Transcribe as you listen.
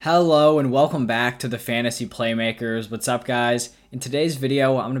Hello and welcome back to the Fantasy Playmakers. What's up, guys? In today's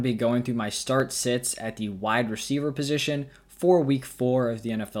video, I'm going to be going through my start sits at the wide receiver position for week 4 of the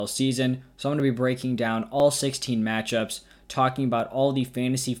NFL season. So I'm going to be breaking down all 16 matchups, talking about all the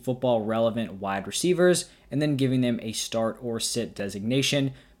fantasy football relevant wide receivers, and then giving them a start or sit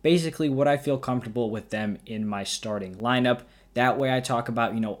designation. Basically, what I feel comfortable with them in my starting lineup. That way I talk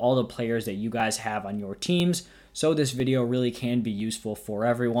about, all the players that you guys have on your teams. So this video really can be useful for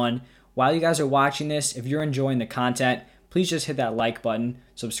everyone. While you guys are watching this, if you're enjoying the content, please just hit that like button,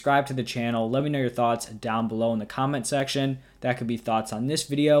 subscribe to the channel, let me know your thoughts down below in the comment section. That could be thoughts on this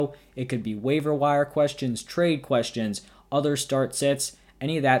video, it could be waiver wire questions, trade questions, other start sits,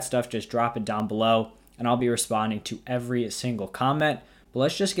 any of that stuff, just drop it down below and I'll be responding to every single comment. But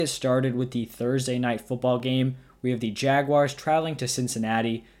let's just get started with the Thursday night football game. We have the Jaguars traveling to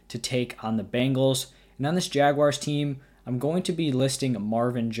Cincinnati to take on the Bengals. And on this Jaguars team, I'm going to be listing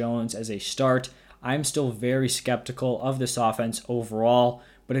Marvin Jones as a start. I'm still very skeptical of this offense overall,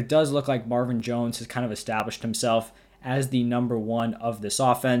 but it does look like Marvin Jones has kind of established himself as the number one of this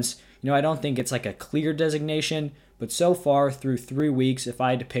offense. I don't think it's like a clear designation, but so far through 3 weeks, if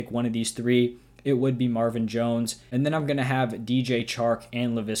I had to pick one of these three, it would be Marvin Jones. And then I'm going to have DJ Chark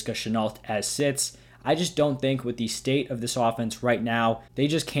and Laviska Shenault as sits. I just don't think with the state of this offense right now, they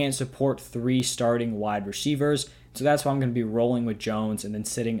just can't support 3 starting wide receivers. So that's why I'm going to be rolling with Jones and then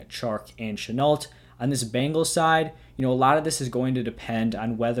sitting Chark and Shenault. On this Bengals side, a lot of this is going to depend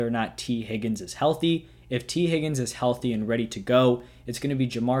on whether or not T. Higgins is healthy. If T. Higgins is healthy and ready to go, it's going to be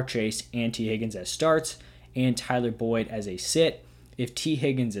Ja'Marr Chase and T. Higgins as starts and Tyler Boyd as a sit. If T.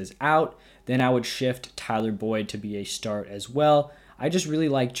 Higgins is out, then I would shift Tyler Boyd to be a start as well. I just really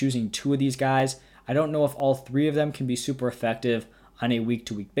like choosing 2 of these guys. I don't know if all 3 of them can be super effective on a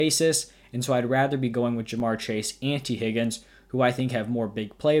week-to-week basis, and so I'd rather be going with Ja'Marr Chase and T. Higgins, who I think have more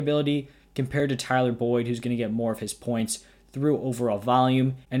big playability, compared to Tyler Boyd, who's going to get more of his points through overall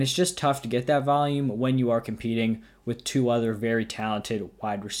volume, and it's just tough to get that volume when you are competing with 2 other very talented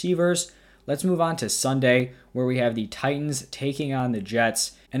wide receivers. Let's move on to Sunday, where we have the Titans taking on the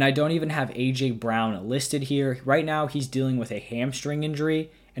Jets, and I don't even have A.J. Brown listed here. Right now, he's dealing with a hamstring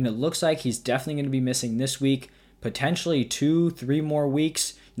injury, and it looks like he's definitely going to be missing this week, potentially 2-3 more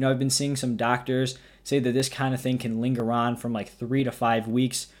weeks. I've been seeing some doctors say that this kind of thing can linger on from like 3 to 5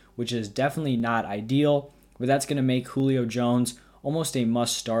 weeks, which is definitely not ideal, but that's going to make Julio Jones almost a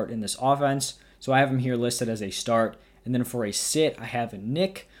must start in this offense. So I have him here listed as a start. And then for a sit, I have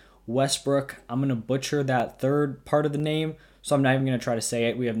Nick Westbrook. I'm going to butcher that third part of the name, so I'm not even going to try to say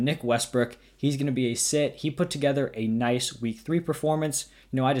it. We have Nick Westbrook. He's going to be a sit. He put together a nice week 3 performance.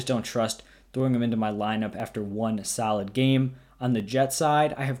 I just don't trust throwing him into my lineup after one solid game. On the Jet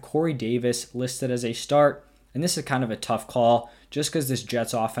side, I have Corey Davis listed as a start, and this is kind of a tough call just because this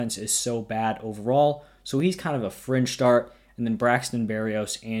Jets offense is so bad overall. So he's kind of a fringe start, and then Braxton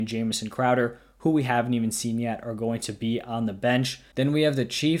Berrios and Jamison Crowder, who we haven't even seen yet, are going to be on the bench. Then we have the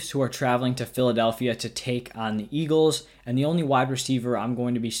Chiefs, who are traveling to Philadelphia to take on the Eagles, and the only wide receiver I'm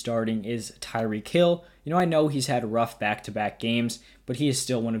going to be starting is Tyreek Hill. I know he's had rough back-to-back games, but he is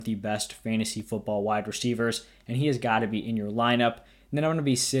still one of the best fantasy football wide receivers, and he has got to be in your lineup. And then I'm going to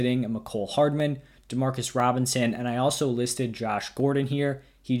be sitting Mecole Hardman, Demarcus Robinson, and I also listed Josh Gordon here.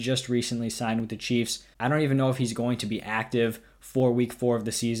 He just recently signed with the Chiefs. I don't even know if he's going to be active for week 4 of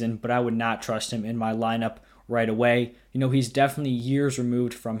the season, but I would not trust him in my lineup right away. He's definitely years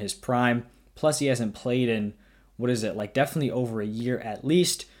removed from his prime. Plus, he hasn't played in, definitely over a year at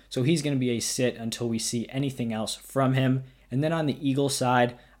least. So he's going to be a sit until we see anything else from him. And then on the Eagles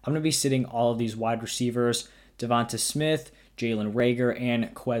side, I'm going to be sitting all of these wide receivers, Devonta Smith, Jalen Reagor,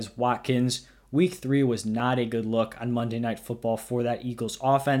 and Quez Watkins. Week 3 was not a good look on Monday Night Football for that Eagles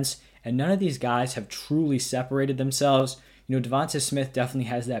offense, and none of these guys have truly separated themselves. Devonta Smith definitely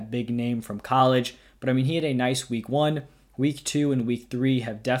has that big name from college, but he had a nice week 1. Week 2 and week 3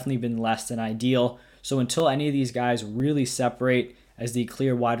 have definitely been less than ideal. So until any of these guys really separate as the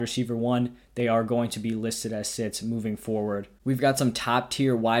clear wide receiver 1, they are going to be listed as sits moving forward. We've got some top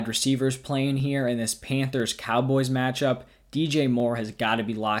tier wide receivers playing here in this Panthers-Cowboys matchup. DJ Moore has got to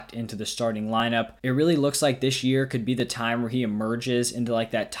be locked into the starting lineup. It really looks like this year could be the time where he emerges into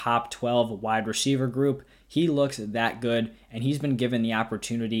that top 12 wide receiver group. He looks that good, and he's been given the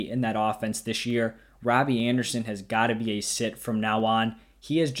opportunity in that offense this year. Robbie Anderson has got to be a sit from now on.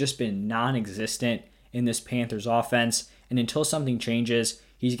 He has just been non-existent in this Panthers offense, and until something changes,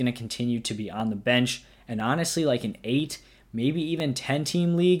 he's going to continue to be on the bench. And honestly, in 8, maybe even 10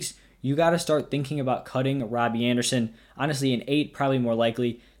 team leagues, you got to start thinking about cutting Robbie Anderson. Honestly, in 8, probably more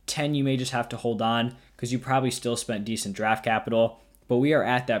likely. 10, you may just have to hold on because you probably still spent decent draft capital. but we are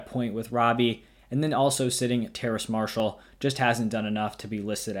at that point with Robbie. And then also sitting Terrace Marshall just hasn't done enough to be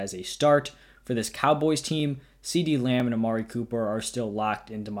listed as a start. For this Cowboys team, CeeDee Lamb and Amari Cooper are still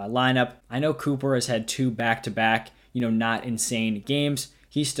locked into my lineup. I know Cooper has had 2 back-to-back, not insane games.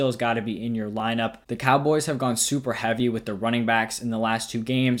 He still has got to be in your lineup. The Cowboys have gone super heavy with the running backs in the last 2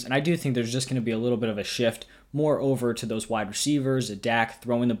 games, and I do think there's just going to be a little bit of a shift more over to those wide receivers, Dak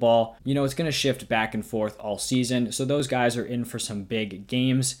throwing the ball. It's going to shift back and forth all season, so those guys are in for some big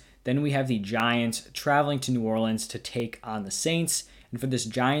games. Then we have the Giants traveling to New Orleans to take on the Saints. And for this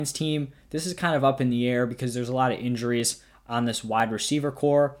Giants team, this is kind of up in the air because there's a lot of injuries on this wide receiver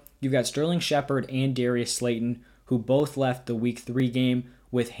core. You've got Sterling Shepard and Darius Slayton, who both left the Week 3 game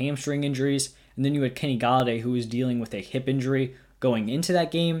with hamstring injuries. And then you had Kenny Golladay, who was dealing with a hip injury going into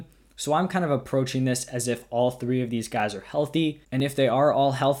that game. So I'm kind of approaching this as if all 3 of these guys are healthy. And if they are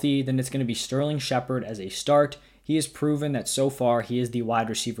all healthy, then it's going to be Sterling Shepard as a start. He has proven that so far he is the wide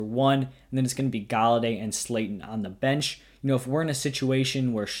receiver 1, and then it's going to be Golladay and Slayton on the bench. If we're in a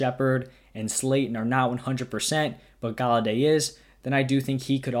situation where Shepard and Slayton are not 100%, but Golladay is, then I do think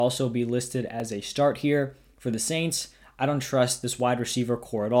he could also be listed as a start here. For the Saints, I don't trust this wide receiver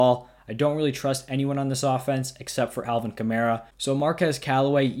core at all. I don't really trust anyone on this offense except for Alvin Kamara. So Marquez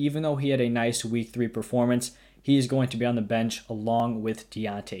Callaway, even though he had a nice Week 3 performance, he is going to be on the bench along with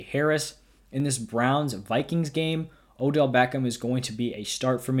Deontay Harris. In this Browns-Vikings game, Odell Beckham is going to be a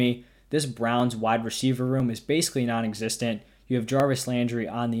start for me. This Browns wide receiver room is basically non-existent. You have Jarvis Landry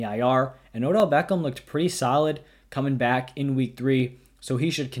on the IR, and Odell Beckham looked pretty solid coming back in Week 3, so he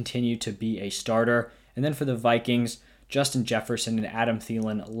should continue to be a starter. And then for the Vikings, Justin Jefferson and Adam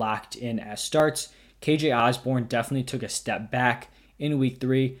Thielen locked in as starts. KJ Osborne definitely took a step back in Week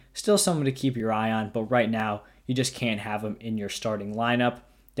 3. Still someone to keep your eye on, but right now, you just can't have him in your starting lineup.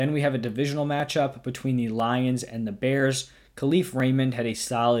 Then we have a divisional matchup between the Lions and the Bears. Khalif Raymond had a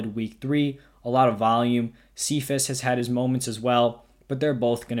solid Week 3, a lot of volume. Cephas has had his moments as well, but they're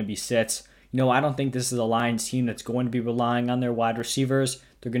both going to be sits. I don't think this is a Lions team that's going to be relying on their wide receivers.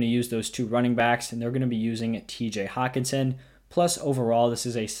 They're going to use those 2 running backs, and they're going to be using TJ Hockenson. Plus, overall, this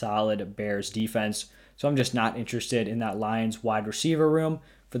is a solid Bears defense, so I'm just not interested in that Lions wide receiver room.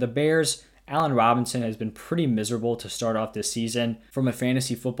 For the Bears, Allen Robinson has been pretty miserable to start off this season from a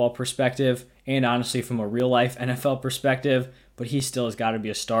fantasy football perspective and honestly from a real-life NFL perspective, but he still has got to be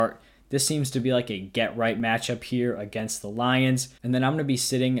a start. This seems to be like a get-right matchup here against the Lions. And then I'm going to be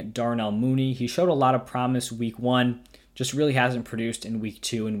sitting Darnell Mooney. He showed a lot of promise Week 1, just really hasn't produced in Week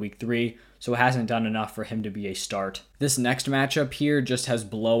 2 and Week 3, so it hasn't done enough for him to be a start. This next matchup here just has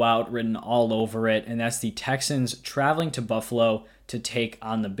blowout written all over it, and that's the Texans traveling to Buffalo to take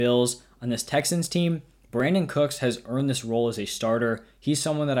on the Bills. On this Texans team, Brandon Cooks has earned this role as a starter. He's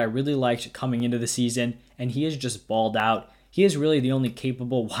someone that I really liked coming into the season, and he has just balled out. He is really the only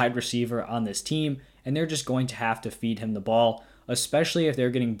capable wide receiver on this team, and they're just going to have to feed him the ball, especially if they're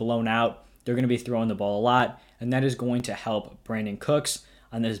getting blown out. They're going to be throwing the ball a lot, and that is going to help Brandon Cooks.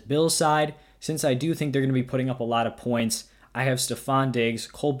 On this Bills side, since I do think they're going to be putting up a lot of points, I have Stephon Diggs,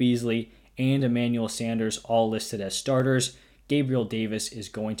 Cole Beasley, and Emmanuel Sanders all listed as starters. Gabriel Davis is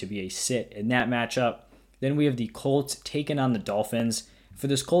going to be a sit in that matchup. Then we have the Colts taking on the Dolphins. For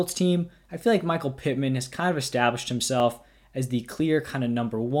this Colts team, I feel like Michael Pittman has kind of established himself as the clear kind of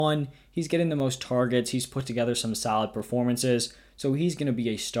number 1. He's getting the most targets. He's put together some solid performances, so he's going to be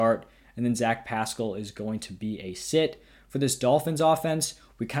a start. And then Zach Pascal is going to be a sit. For this Dolphins offense,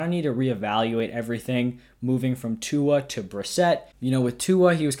 we kind of need to reevaluate everything, moving from Tua to Brissett. With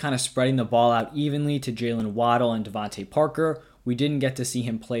Tua, he was kind of spreading the ball out evenly to Jalen Waddle and Devontae Parker. We didn't get to see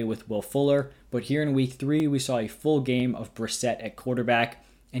him play with Will Fuller, but here in Week 3, we saw a full game of Brissett at quarterback,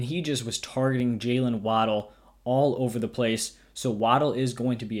 and he just was targeting Jalen Waddle all over the place. So Waddle is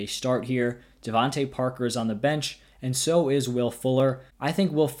going to be a start here. Devontae Parker is on the bench, and so is Will Fuller. I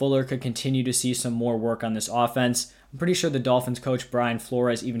think Will Fuller could continue to see some more work on this offense. I'm pretty sure the Dolphins coach Brian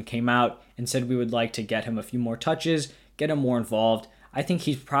Flores even came out and said we would like to get him a few more touches, get him more involved. I think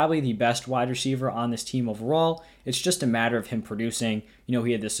he's probably the best wide receiver on this team overall. It's just a matter of him producing.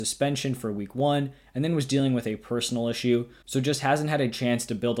 He had the suspension for Week 1 and then was dealing with a personal issue, so just hasn't had a chance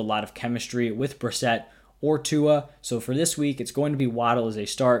to build a lot of chemistry with Brissett or Tua. So for this week, it's going to be Waddle as a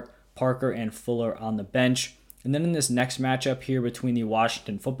start, Parker and Fuller on the bench. And then in this next matchup here between the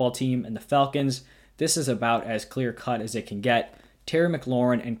Washington football team and the Falcons, this is about as clear-cut as it can get. Terry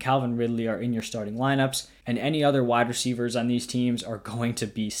McLaurin and Calvin Ridley are in your starting lineups, and any other wide receivers on these teams are going to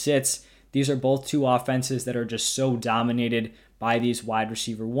be sits. These are both 2 offenses that are just so dominated by these wide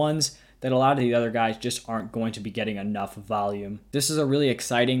receiver 1s that a lot of the other guys just aren't going to be getting enough volume. This is a really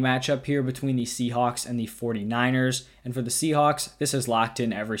exciting matchup here between the Seahawks and the 49ers. And for the Seahawks, this is locked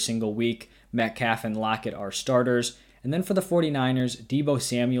in every single week. Metcalf and Lockett are starters. And then for the 49ers, Deebo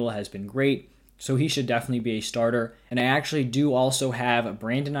Samuel has been great, so he should definitely be a starter. And I actually do also have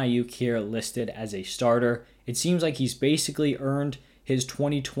Brandon Ayuk here listed as a starter. It seems like he's basically earned his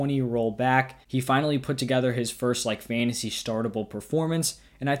 2020 role back. He finally put together his first fantasy startable performance,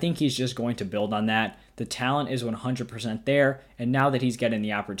 and I think he's just going to build on that. The talent is 100% there, and now that he's getting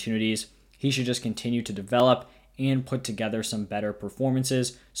the opportunities, he should just continue to develop and put together some better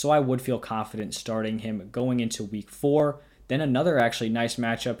performances. So I would feel confident starting him going into week 4. Then another actually nice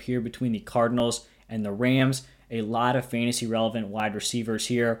matchup here between the Cardinals and the Rams. A lot of fantasy relevant wide receivers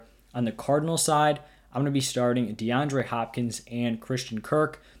here. On the Cardinals side, I'm going to be starting DeAndre Hopkins and Christian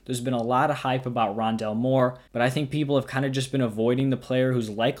Kirk. There's been a lot of hype about Rondale Moore, but I think people have kind of just been avoiding the player who's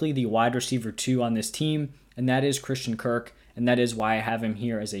likely the wide receiver 2 on this team, and that is Christian Kirk, and that is why I have him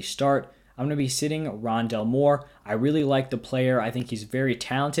here as a start. I'm going to be sitting Rondale Moore. I really like the player. I think he's very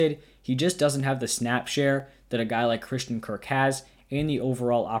talented. He just doesn't have the snap share that a guy like Christian Kirk has and the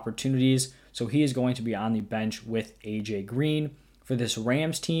overall opportunities, so he is going to be on the bench with AJ Green. For this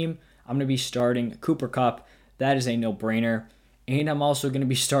Rams team, I'm going to be starting Cooper Kupp. That is a no-brainer. And I'm also going to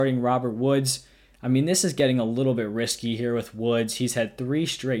be starting Robert Woods. I mean, this is getting a little bit risky here with Woods. He's had 3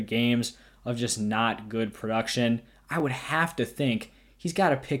 straight games of just not good production. I would have to think he's got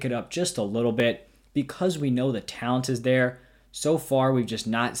to pick it up just a little bit because we know the talent is there. So far, we've just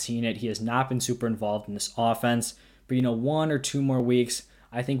not seen it. He has not been super involved in this offense. But, 1 or 2 more weeks,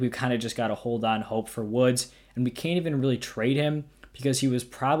 I think we've kind of just got to hold on hope for Woods. And we can't even really trade him because he was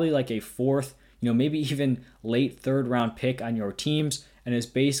probably like a 4th, maybe even late 3rd round pick on your teams and has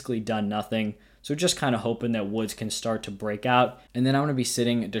basically done nothing. So just kind of hoping that Woods can start to break out. And then I'm going to be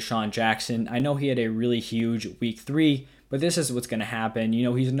sitting Deshaun Jackson. I know he had a really huge week 3, but this is what's going to happen.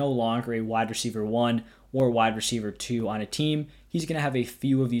 He's no longer a wide receiver 1 or wide receiver 2 on a team. He's going to have a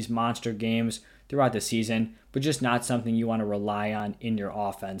few of these monster games throughout the season, but just not something you want to rely on in your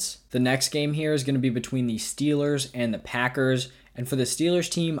offense. The next game here is going to be between the Steelers and the Packers. And for the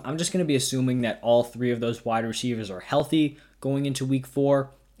Steelers team, I'm just going to be assuming that all 3 of those wide receivers are healthy going into week 4.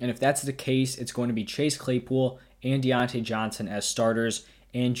 And if that's the case, it's going to be Chase Claypool and Deontay Johnson as starters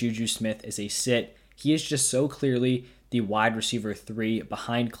and Juju Smith as a sit. He is just so clearly the wide receiver 3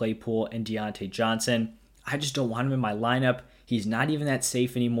 behind Claypool and Deontay Johnson. I just don't want him in my lineup. He's not even that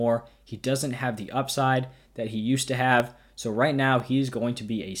safe anymore. He doesn't have the upside that he used to have. So right now, he's going to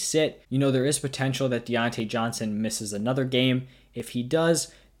be a sit. There is potential that Deontay Johnson misses another game. If he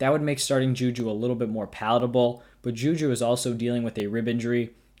does, that would make starting Juju a little bit more palatable. But Juju is also dealing with a rib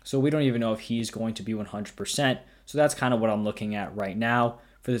injury, so we don't even know if he's going to be 100%. So that's kind of what I'm looking at right now.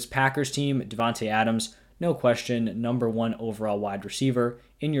 For this Packers team, Devontae Adams, no question, number 1 overall wide receiver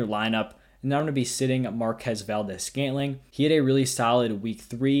in your lineup. And I'm going to be sitting Marquez Valdes-Scantling. He had a really solid week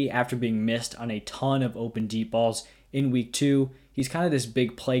 3 after being missed on a ton of open deep balls in week 2. He's kind of this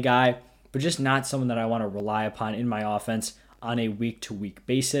big play guy, but just not someone that I want to rely upon in my offense on a week-to-week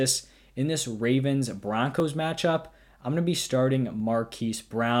basis. In this Ravens-Broncos matchup, I'm going to be starting Marquise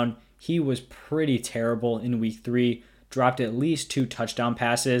Brown. He was pretty terrible in week 3, dropped at least 2 touchdown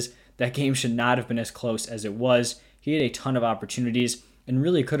passes. That game should not have been as close as it was. He had a ton of opportunities and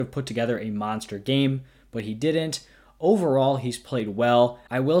really could have put together a monster game, but he didn't. Overall, he's played well.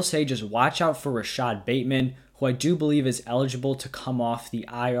 I will say just watch out for Rashad Bateman, who I do believe is eligible to come off the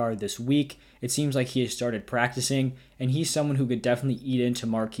IR this week. It seems like he has started practicing, and he's someone who could definitely eat into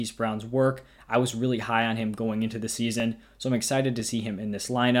Marquise Brown's work. I was really high on him going into the season, so I'm excited to see him in this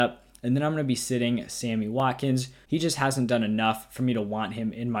lineup. And then I'm going to be sitting Sammy Watkins. He just hasn't done enough for me to want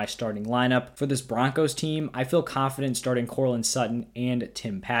him in my starting lineup. For this Broncos team, I feel confident starting Courtland Sutton and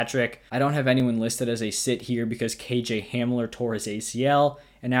Tim Patrick. I don't have anyone listed as a sit here because KJ Hamler tore his ACL.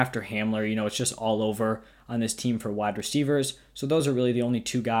 And after Hamler, it's just all over on this team for wide receivers. So those are really the only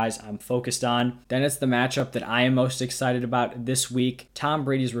 2 guys I'm focused on. Then it's the matchup that I am most excited about this week, Tom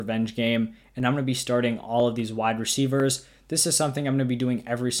Brady's revenge game. And I'm going to be starting all of these wide receivers. This is something I'm going to be doing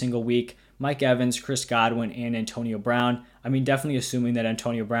every single week. Mike Evans, Chris Godwin, and Antonio Brown. Definitely assuming that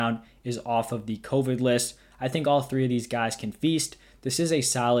Antonio Brown is off of the COVID list. I think all 3 of these guys can feast. This is a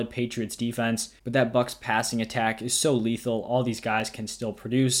solid Patriots defense, but that Bucs passing attack is so lethal. All these guys can still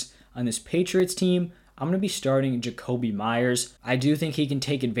produce. On this Patriots team, I'm going to be starting Jacoby Myers. I do think he can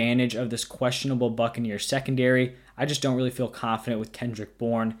take advantage of this questionable Buccaneers secondary. I just don't really feel confident with Kendrick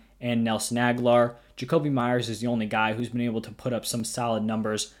Bourne and Nelson Aguilar. Jacoby Myers is the only guy who's been able to put up some solid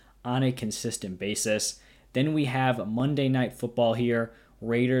numbers on a consistent basis. Then we have Monday Night Football here.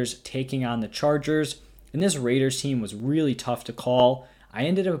 Raiders taking on the Chargers. And this Raiders team was really tough to call. I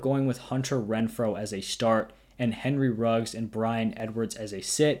ended up going with Hunter Renfrow as a start and Henry Ruggs and Bryan Edwards as a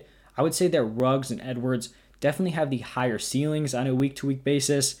sit. I would say that Ruggs and Edwards definitely have the higher ceilings on a week-to-week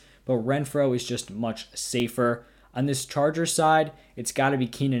basis, but Renfrow is just much safer. On this Chargers side, it's got to be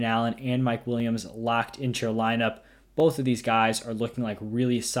Keenan Allen and Mike Williams locked into your lineup. Both of these guys are looking like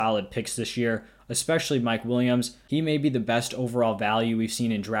really solid picks this year, especially Mike Williams. He may be the best overall value we've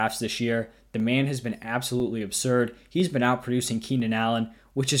seen in drafts this year. The man has been absolutely absurd. He's been outproducing Keenan Allen,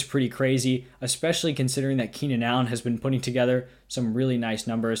 which is pretty crazy, especially considering that Keenan Allen has been putting together some really nice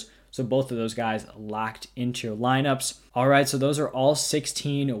numbers. So both of those guys locked into your lineups. All right, so those are all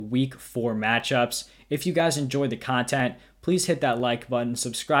 16 week 4 matchups. If you guys enjoyed the content, please hit that like button,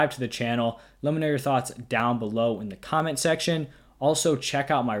 subscribe to the channel. Let me know your thoughts down below in the comment section. Also,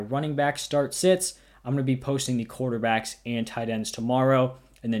 check out my running back start sits. I'm going to be posting the quarterbacks and tight ends tomorrow.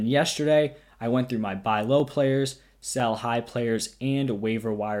 And then yesterday, I went through my buy low players, sell high players, and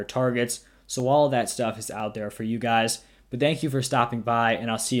waiver wire targets. So all of that stuff is out there for you guys. But thank you for stopping by, and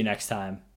I'll see you next time.